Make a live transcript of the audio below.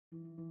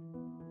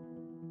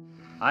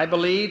I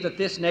believe that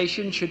this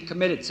nation should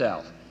commit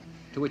itself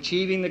to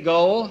achieving the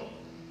goal,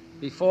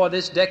 before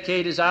this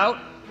decade is out,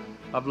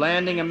 of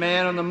landing a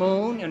man on the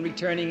moon and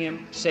returning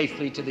him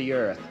safely to the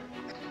Earth.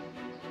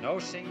 No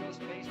single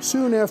space...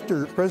 Soon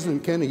after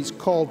President Kennedy's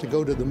call to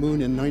go to the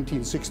moon in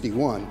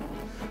 1961,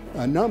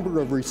 a number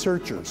of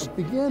researchers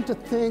began to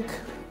think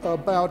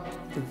about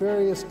the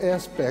various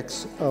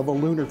aspects of a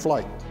lunar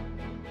flight.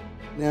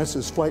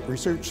 NASA's Flight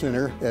Research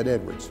Center at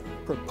Edwards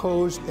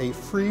proposed a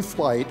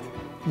free-flight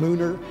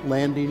Lunar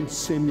Landing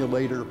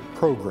Simulator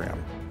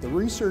program. The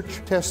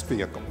research test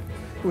vehicle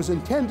was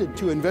intended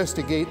to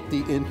investigate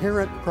the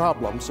inherent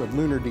problems of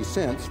lunar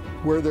descents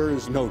where there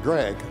is no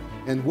drag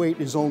and weight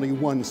is only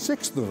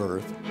 1/6 of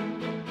Earth.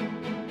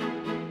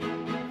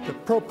 The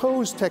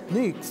proposed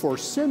technique for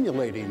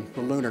simulating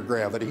the lunar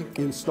gravity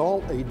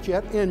installed a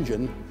jet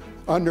engine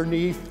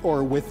underneath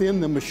or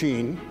within the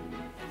machine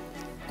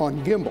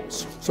on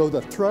gimbals, so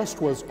the thrust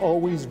was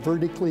always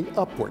vertically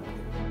upward.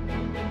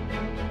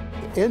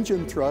 The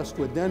engine thrust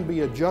would then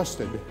be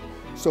adjusted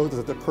so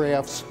that the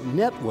craft's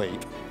net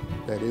weight,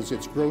 that is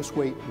its gross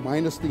weight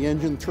minus the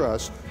engine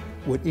thrust,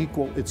 would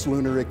equal its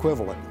lunar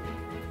equivalent.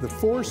 The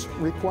force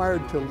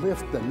required to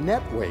lift the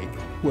net weight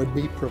would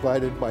be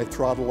provided by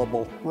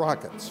throttleable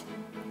rockets.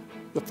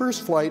 The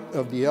first flight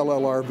of the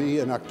LLRV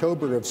in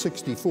October of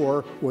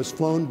 '64 was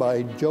flown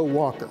by Joe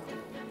Walker.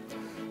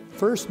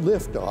 First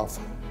liftoff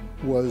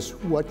was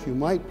what you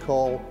might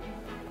call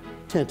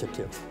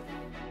tentative.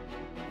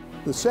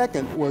 The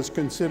second was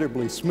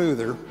considerably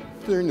smoother.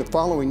 During the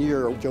following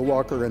year, Joe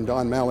Walker and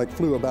Don Malik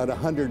flew about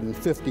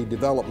 150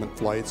 development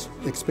flights,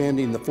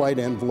 expanding the flight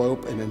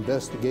envelope and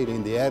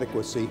investigating the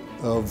adequacy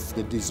of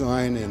the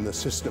design and the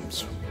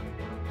systems.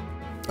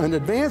 An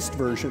advanced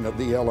version of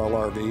the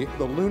LLRV,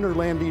 the Lunar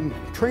Landing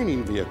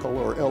Training Vehicle,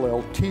 or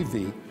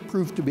LLTV,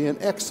 proved to be an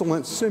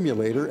excellent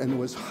simulator and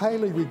was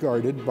highly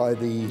regarded by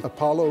the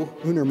Apollo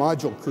lunar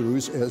module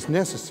crews as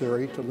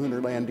necessary to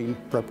lunar landing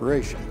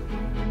preparation.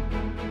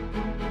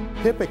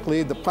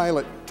 Typically, the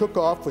pilot took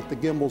off with the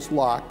gimbals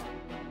locked,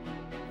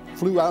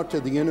 flew out to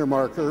the inner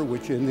marker,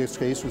 which in this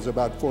case was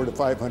about 400 to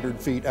 500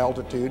 feet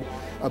altitude,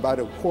 about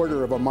a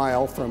quarter of a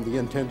mile from the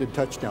intended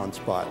touchdown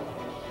spot.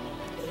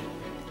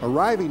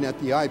 Arriving at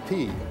the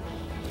IP,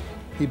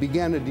 he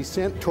began a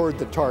descent toward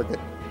the target,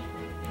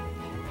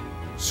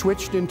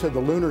 switched into the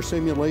lunar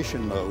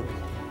simulation mode,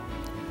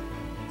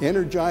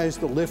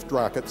 energized the lift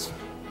rockets,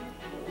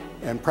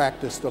 and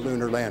practiced a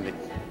lunar landing.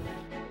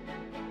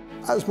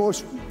 I was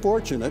most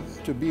fortunate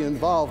to be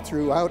involved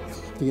throughout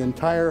the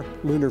entire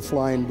lunar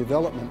flying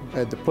development. I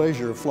had the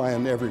pleasure of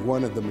flying every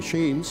one of the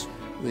machines,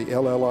 the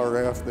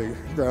LLRF, the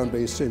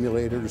ground-based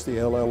simulators, the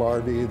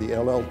LLRV, the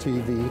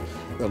LLTV,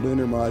 the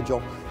lunar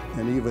module,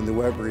 and even the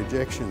Weber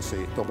ejection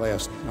seat, the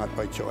last not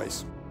by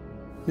choice.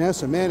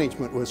 NASA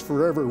management was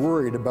forever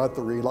worried about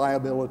the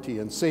reliability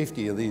and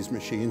safety of these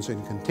machines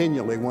and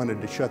continually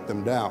wanted to shut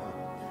them down.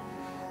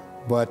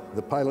 But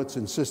the pilots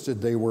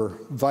insisted they were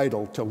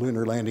vital to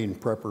lunar landing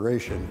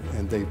preparation,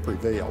 and they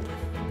prevailed.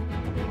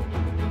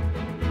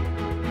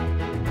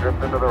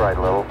 Drift into the right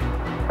a little.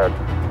 Head.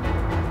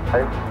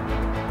 Hey.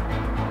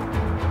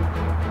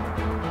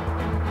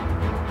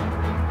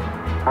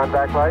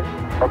 Contact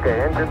light.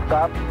 Okay, engine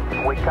stop.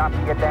 We copy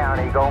you down,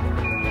 Eagle.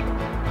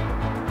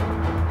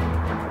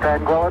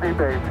 Tranquility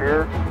Base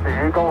here.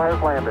 The Eagle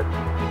has landed.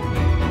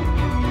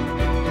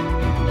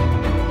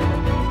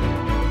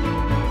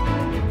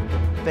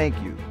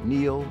 Thank you,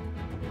 Neil,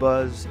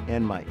 Buzz,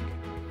 and Mike.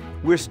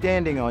 We're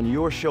standing on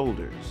your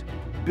shoulders,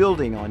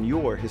 building on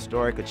your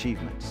historic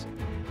achievements.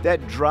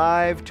 That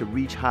drive to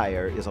reach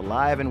higher is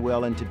alive and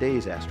well in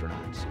today's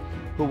astronauts,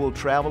 who will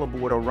travel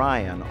aboard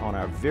Orion on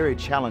our very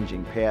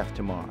challenging path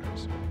to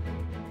Mars.